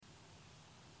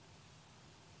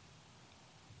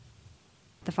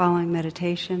The following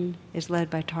meditation is led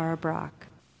by Tara Brach.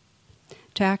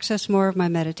 To access more of my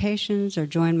meditations or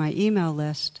join my email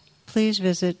list, please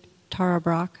visit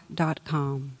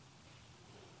tarabrach.com.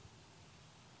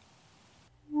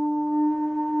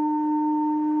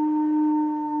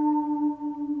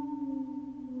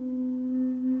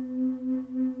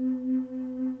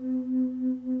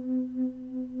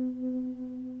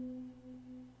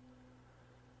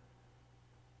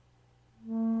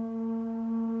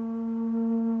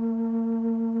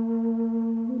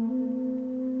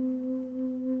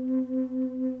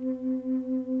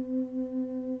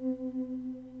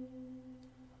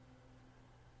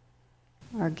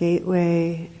 Our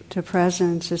gateway to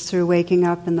presence is through waking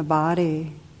up in the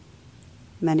body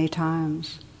many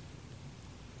times.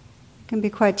 It can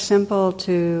be quite simple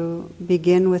to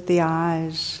begin with the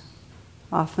eyes.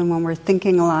 Often when we're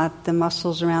thinking a lot, the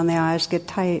muscles around the eyes get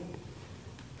tight.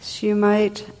 So you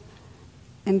might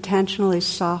intentionally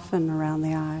soften around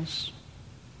the eyes,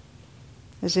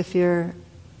 as if you're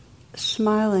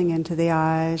smiling into the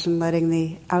eyes and letting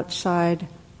the outside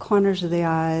corners of the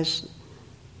eyes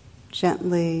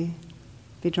gently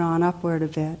be drawn upward a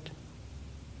bit.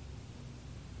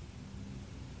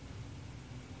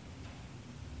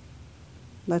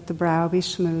 Let the brow be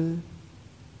smooth.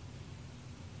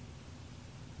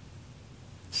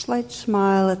 Slight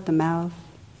smile at the mouth.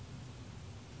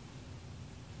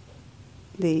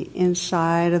 The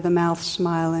inside of the mouth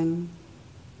smiling.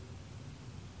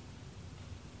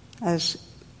 As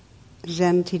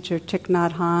Zen teacher Thich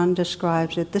Nhat Hanh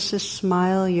describes it, this is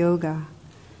smile yoga.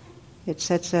 It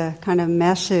sets a kind of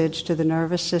message to the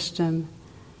nervous system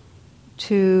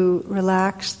to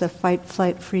relax the fight,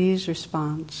 flight, freeze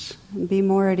response and be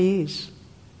more at ease.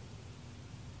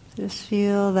 Just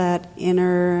feel that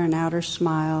inner and outer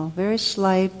smile, very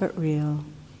slight but real.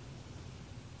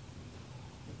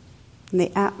 And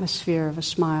the atmosphere of a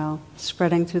smile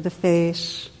spreading through the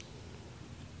face,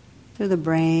 through the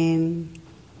brain.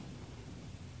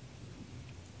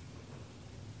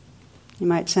 You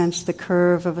might sense the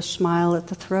curve of a smile at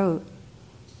the throat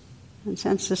and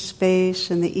sense the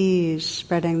space and the ease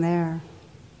spreading there.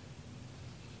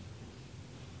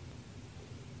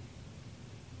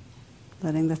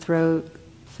 Letting the throat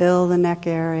fill the neck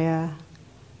area,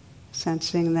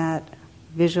 sensing that,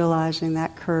 visualizing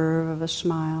that curve of a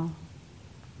smile.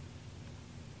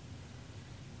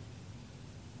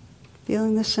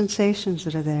 Feeling the sensations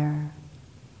that are there.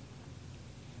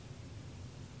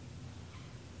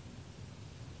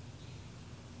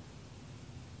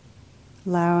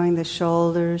 Allowing the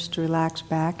shoulders to relax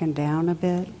back and down a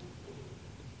bit.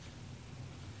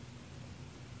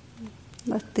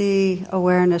 Let the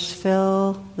awareness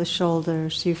fill the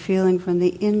shoulders, so you're feeling from the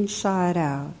inside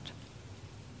out.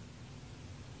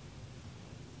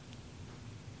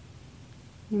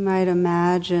 You might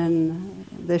imagine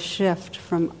the shift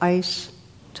from ice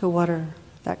to water,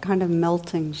 that kind of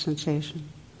melting sensation.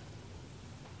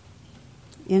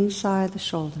 Inside the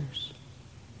shoulders.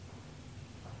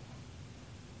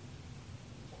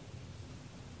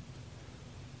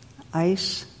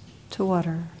 Ice to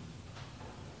water,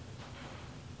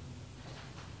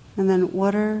 and then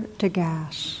water to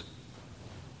gas.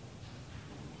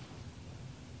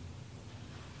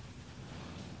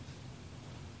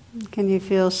 Can you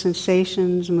feel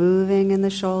sensations moving in the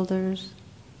shoulders?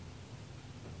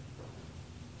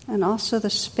 And also the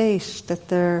space that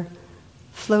they're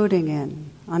floating in,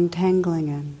 untangling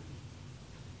in.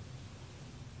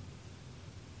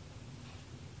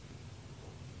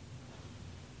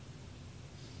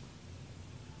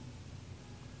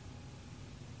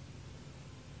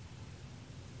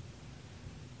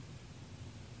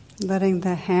 Letting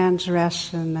the hands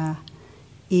rest in an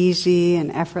easy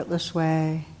and effortless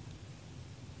way.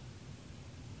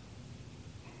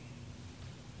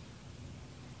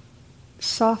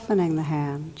 Softening the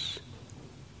hands.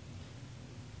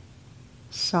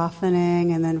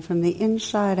 Softening, and then from the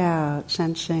inside out,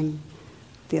 sensing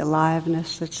the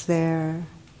aliveness that's there.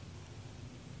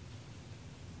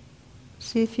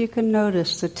 See if you can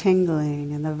notice the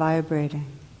tingling and the vibrating,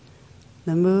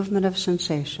 the movement of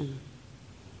sensation.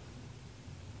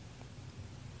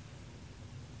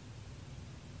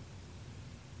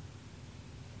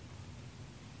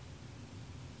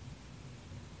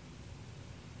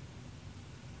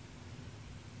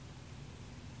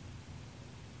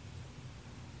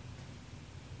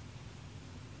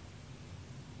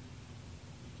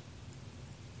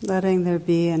 Letting there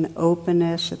be an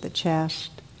openness at the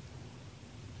chest.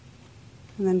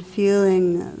 And then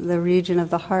feeling the region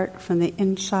of the heart from the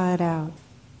inside out.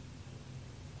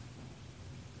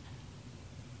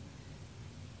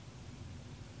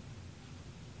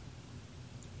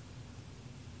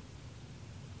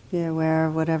 Be aware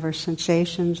of whatever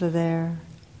sensations are there,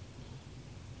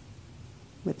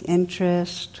 with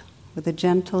interest, with a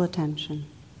gentle attention.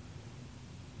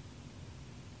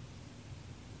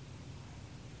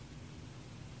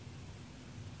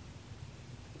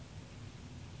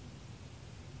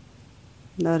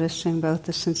 Noticing both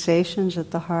the sensations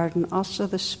at the heart and also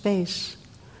the space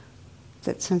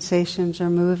that sensations are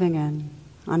moving in,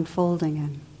 unfolding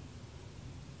in.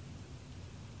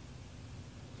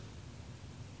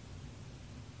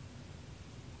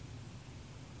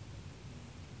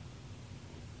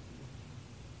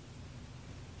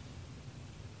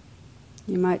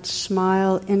 You might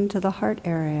smile into the heart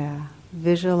area,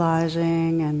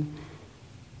 visualizing and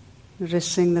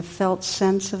noticing the felt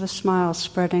sense of a smile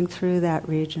spreading through that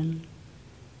region.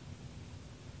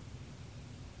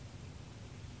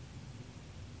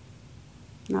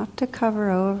 Not to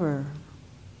cover over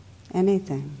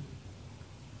anything,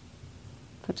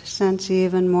 but to sense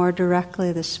even more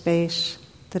directly the space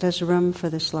that has room for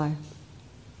this life.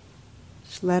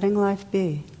 Just letting life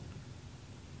be.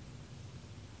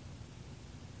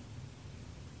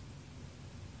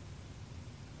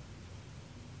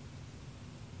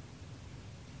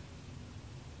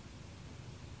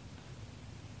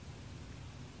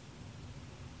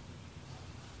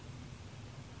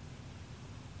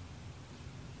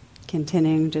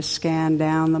 Continuing to scan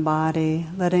down the body,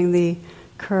 letting the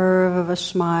curve of a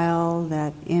smile,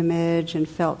 that image and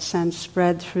felt sense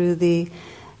spread through the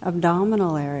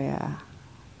abdominal area,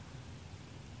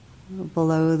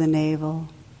 below the navel.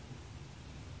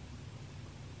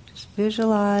 Just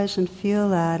visualize and feel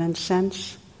that and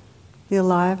sense the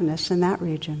aliveness in that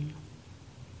region.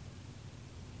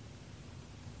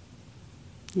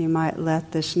 You might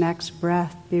let this next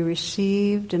breath be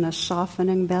received in a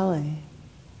softening belly.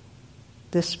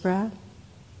 This breath.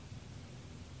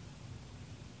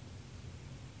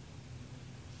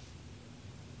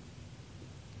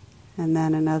 And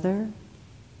then another.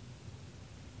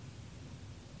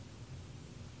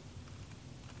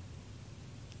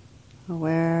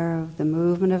 Aware of the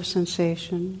movement of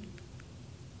sensation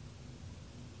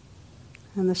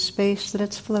and the space that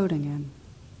it's floating in.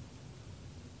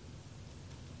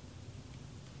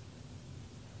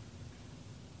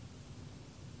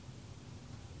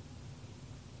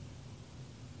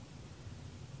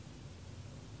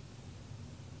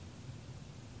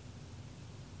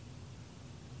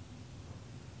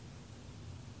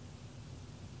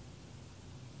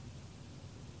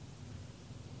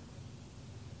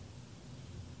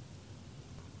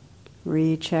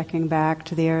 Rechecking back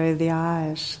to the area of the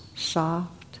eyes,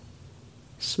 soft,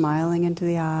 smiling into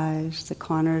the eyes, the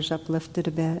corners uplifted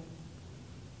a bit,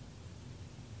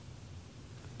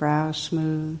 brow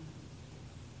smooth,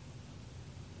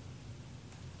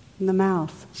 and the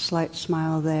mouth, slight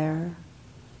smile there,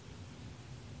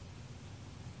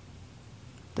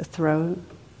 the throat,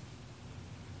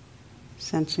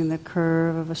 sensing the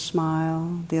curve of a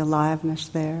smile, the aliveness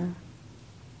there.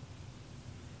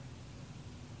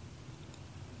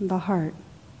 The heart,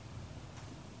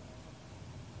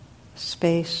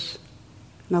 space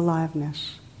and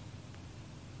aliveness.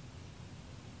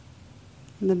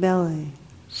 And the belly,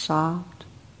 soft,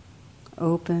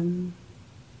 open,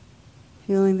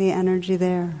 feeling the energy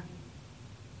there.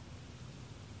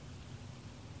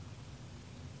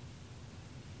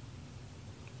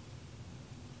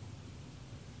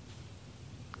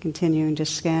 Continuing to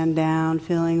scan down,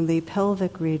 feeling the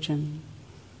pelvic region.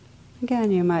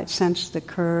 Again, you might sense the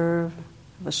curve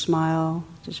of a smile.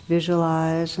 Just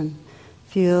visualize and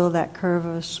feel that curve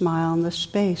of a smile in the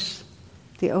space,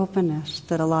 the openness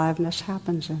that aliveness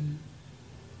happens in.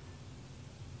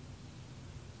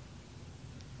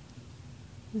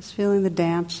 Just feeling the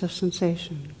dance of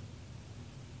sensation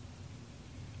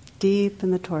deep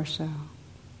in the torso.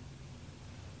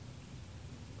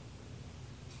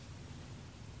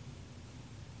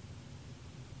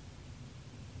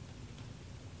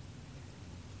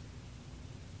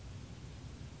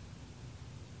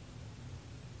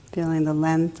 Feeling the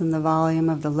length and the volume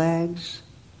of the legs.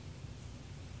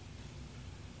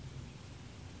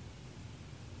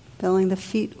 Feeling the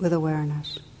feet with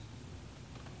awareness.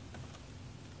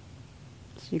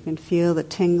 So you can feel the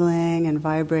tingling and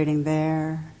vibrating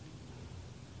there.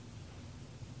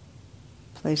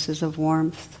 Places of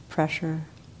warmth, pressure.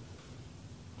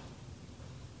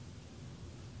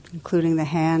 Including the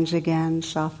hands again,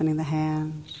 softening the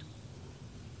hands.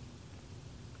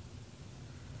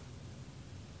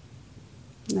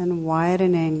 And then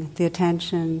widening the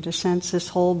attention to sense this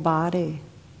whole body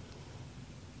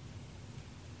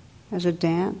as a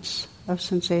dance of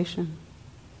sensation.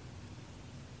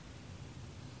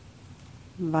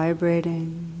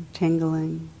 Vibrating,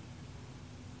 tingling,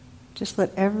 Just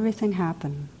let everything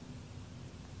happen.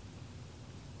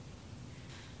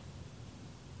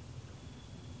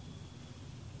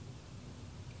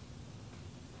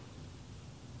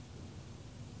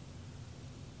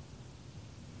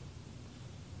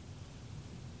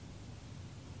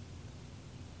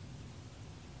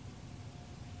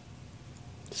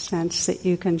 Sense that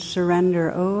you can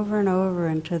surrender over and over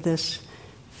into this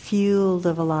field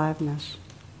of aliveness.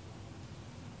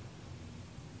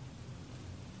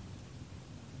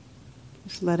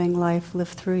 Just letting life live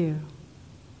through you.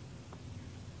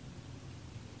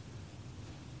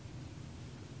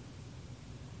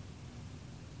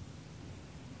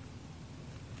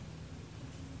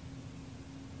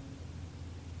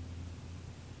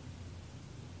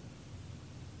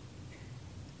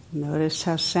 Notice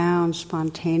how sounds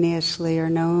spontaneously are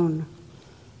known,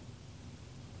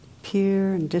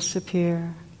 appear and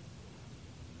disappear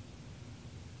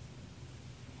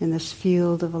in this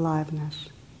field of aliveness.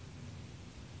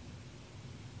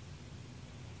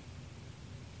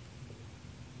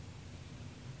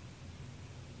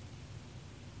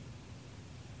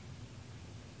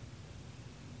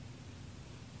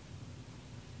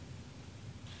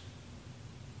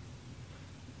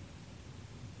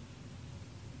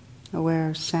 Aware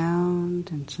of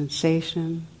sound and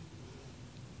sensation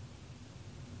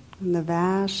and the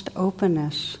vast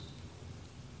openness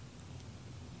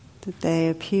that they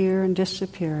appear and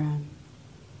disappear in,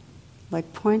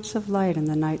 like points of light in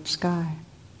the night sky.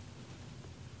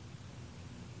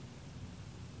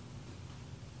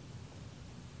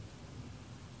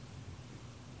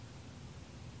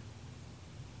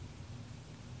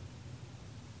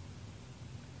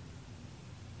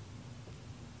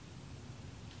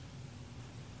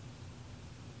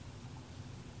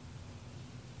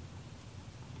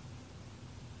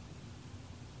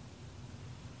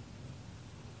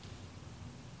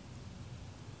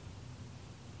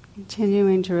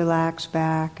 Continuing to relax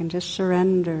back and just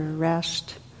surrender,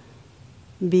 rest,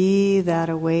 be that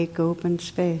awake, open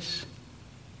space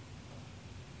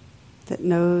that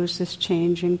knows this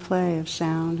changing play of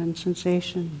sound and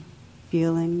sensation,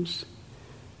 feelings,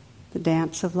 the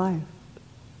dance of life.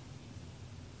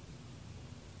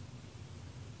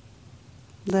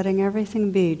 Letting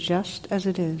everything be just as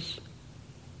it is.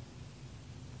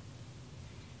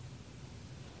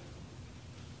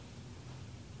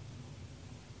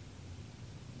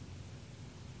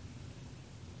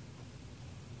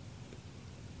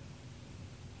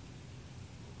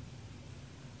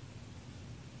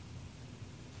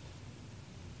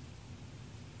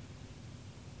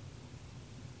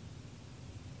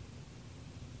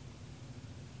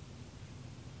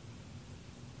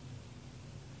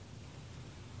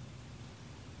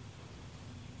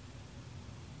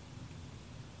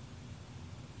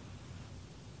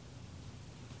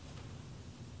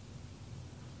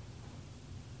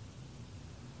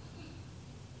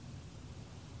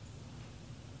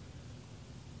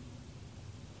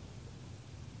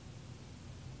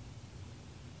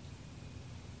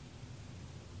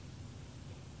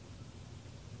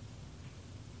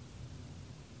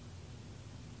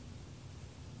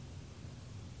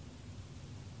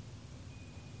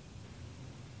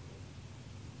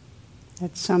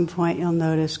 At some point you'll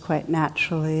notice quite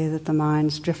naturally that the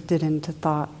mind's drifted into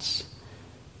thoughts.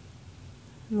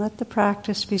 And let the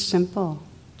practice be simple,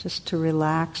 just to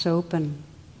relax open,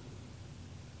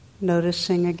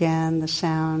 noticing again the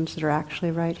sounds that are actually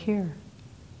right here.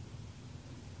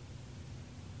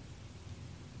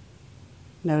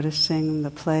 Noticing the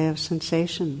play of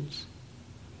sensations.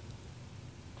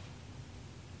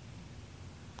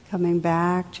 Coming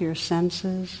back to your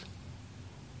senses.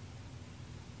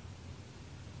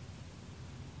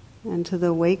 And to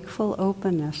the wakeful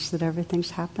openness that everything's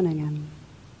happening in.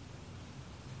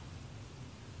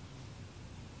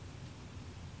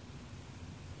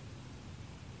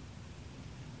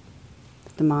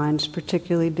 If the mind's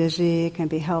particularly busy, it can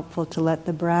be helpful to let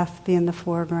the breath be in the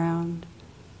foreground,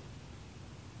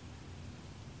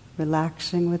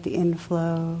 relaxing with the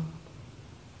inflow,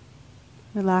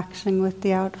 relaxing with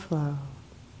the outflow.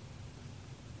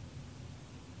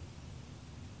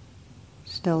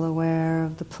 Still aware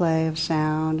of the play of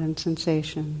sound and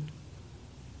sensation,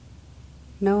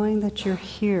 knowing that you're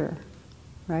here,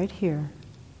 right here,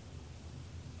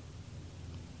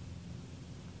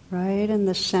 right in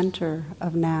the center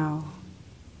of now.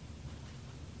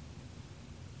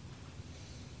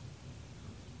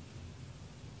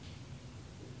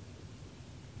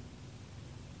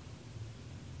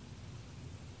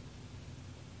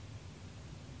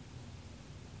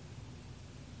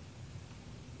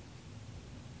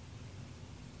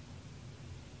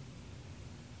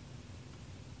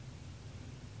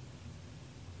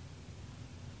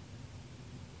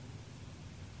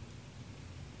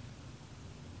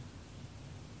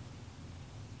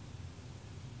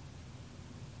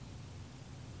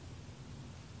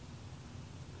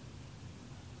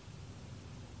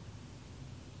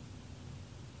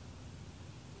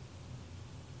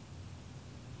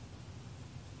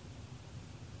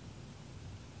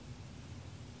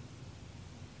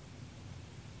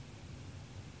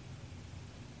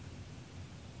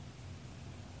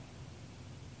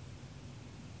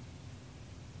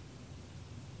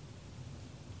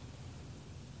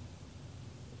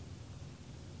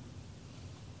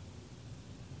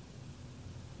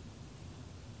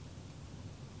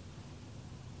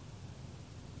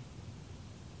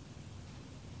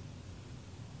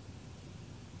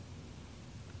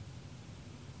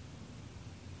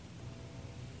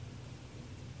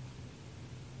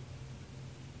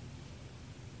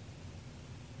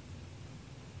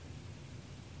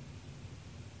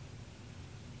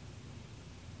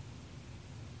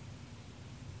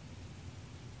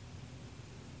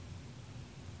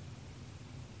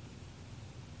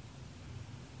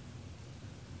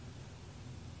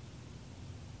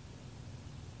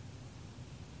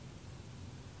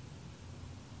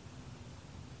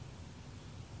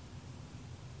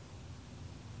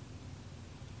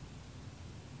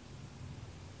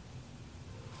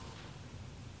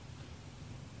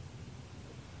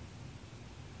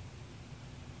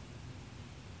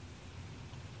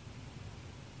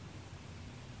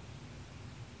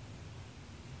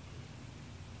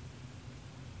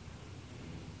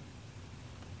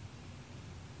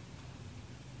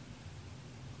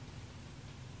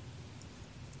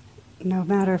 no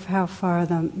matter how far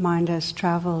the mind has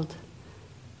traveled,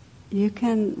 you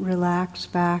can relax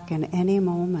back in any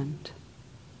moment.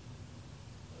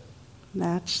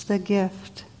 That's the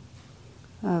gift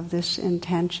of this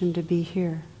intention to be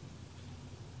here.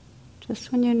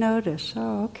 Just when you notice,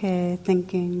 oh, okay,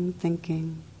 thinking,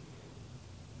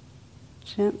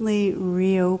 gently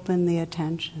reopen the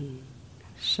attention,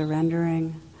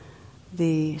 surrendering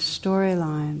the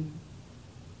storyline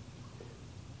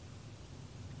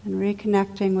and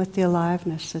reconnecting with the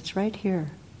aliveness that's right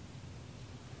here.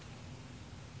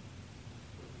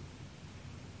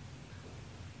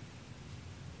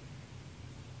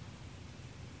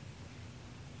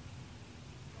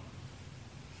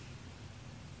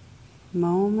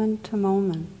 Moment to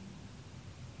moment,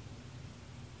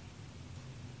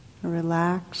 a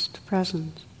relaxed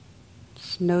presence,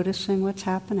 just noticing what's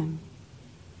happening.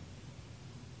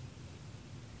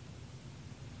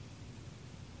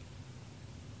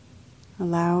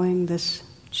 Allowing this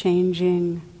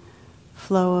changing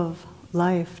flow of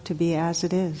life to be as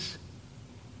it is.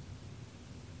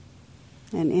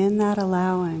 And in that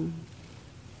allowing,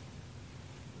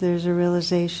 there's a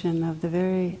realization of the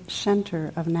very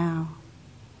center of now.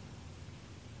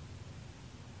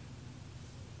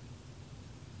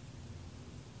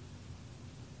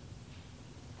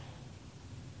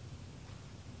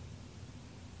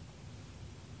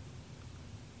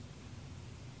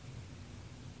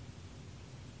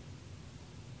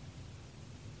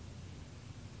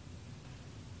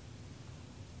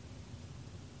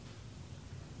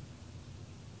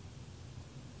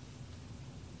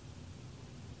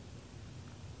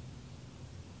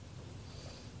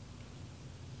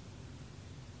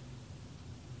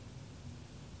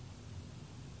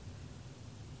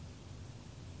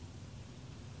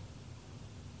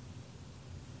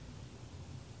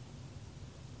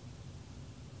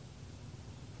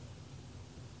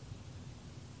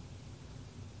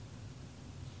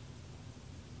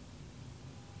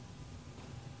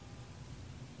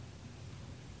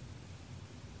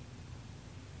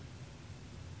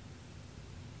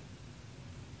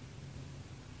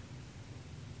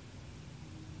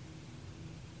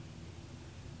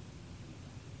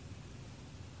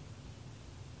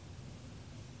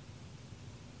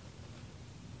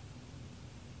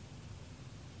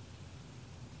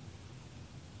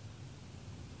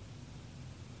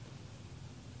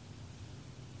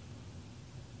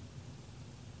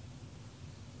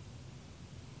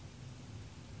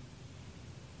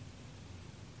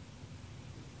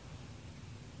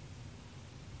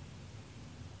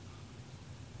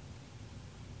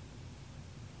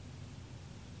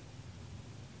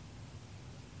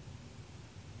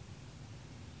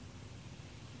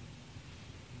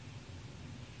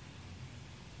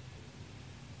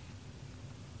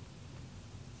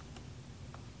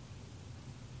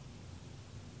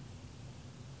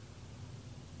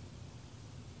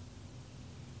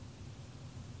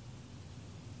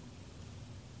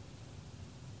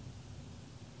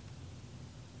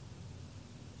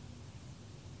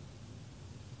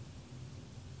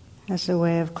 As a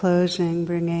way of closing,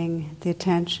 bringing the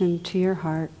attention to your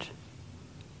heart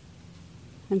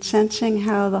and sensing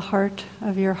how the heart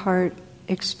of your heart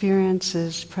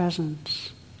experiences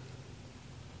presence.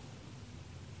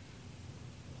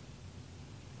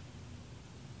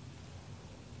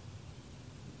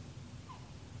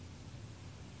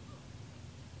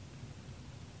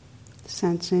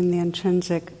 Sensing the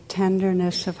intrinsic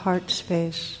tenderness of heart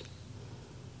space.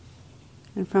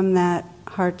 And from that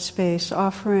heart space,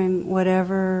 offering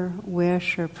whatever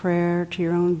wish or prayer to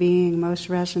your own being most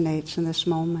resonates in this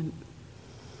moment.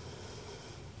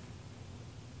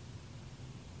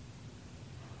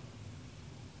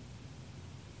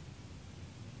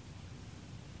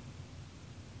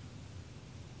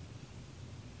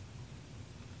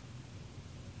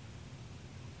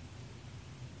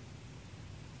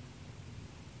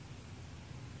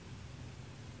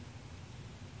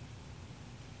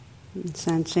 And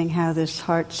sensing how this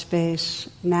heart space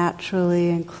naturally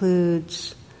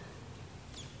includes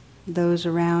those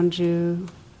around you,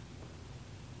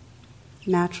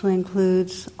 naturally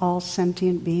includes all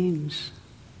sentient beings.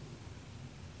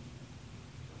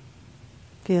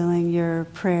 Feeling your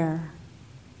prayer,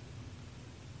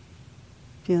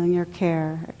 feeling your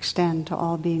care extend to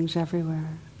all beings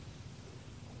everywhere.